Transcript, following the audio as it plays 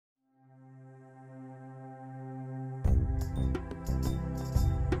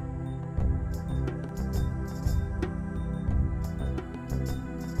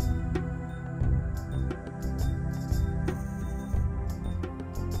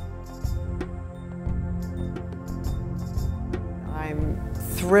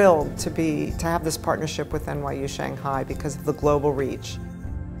thrilled to have this partnership with NYU Shanghai because of the global reach.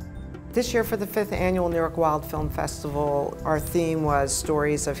 This year for the 5th annual New York Wild Film Festival, our theme was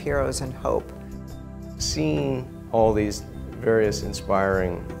Stories of Heroes and Hope. Seeing all these various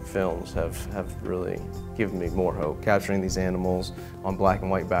inspiring films have really given me more hope. Capturing these animals on black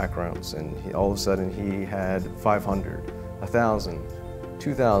and white backgrounds, and all of a sudden he had 500, 1,000,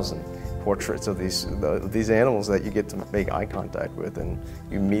 2,000 portraits of these animals that you get to make eye contact with, and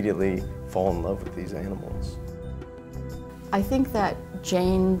you immediately fall in love with these animals. I think that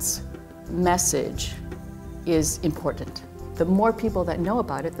Jane's message is important. The more people that know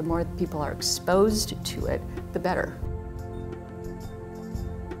about it, the more people are exposed to it, the better.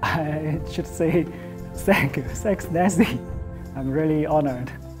 I should say thank you, thanks Nancy. I'm really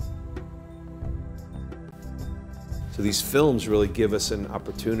honored. So these films really give us an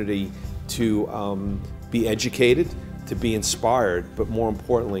opportunity to be educated, to be inspired, but more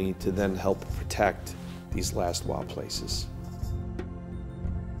importantly, to then help protect these last wild places.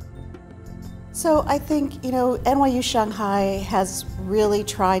 So I think, NYU Shanghai has really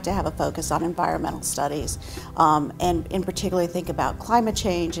tried to have a focus on environmental studies, and in particular think about climate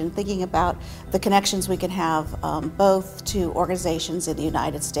change and thinking about the connections we can have both to organizations in the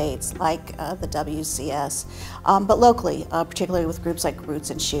United States like the WCS, but locally, particularly with groups like Roots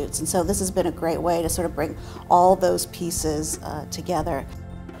and Shoots. And so this has been a great way to sort of bring all those pieces together.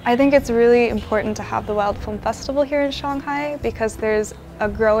 I think it's really important to have the Wild Film Festival here in Shanghai because there's a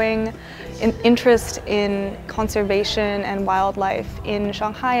growing interest in conservation and wildlife in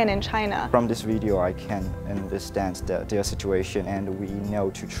Shanghai and in China. From this video I can understand their situation, and we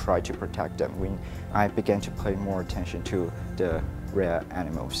know to try to protect them. I began to pay more attention to the rare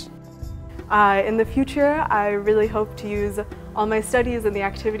animals. In the future, I really hope to use all my studies and the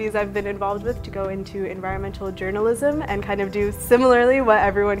activities I've been involved with to go into environmental journalism and kind of do similarly what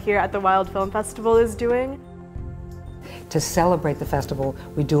everyone here at the Wild Film Festival is doing. To celebrate the festival,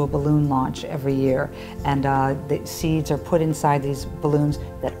 we do a balloon launch every year, and the seeds are put inside these balloons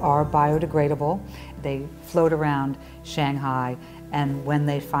that are biodegradable. They float around Shanghai, and when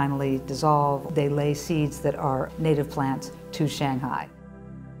they finally dissolve, they lay seeds that are native plants to Shanghai.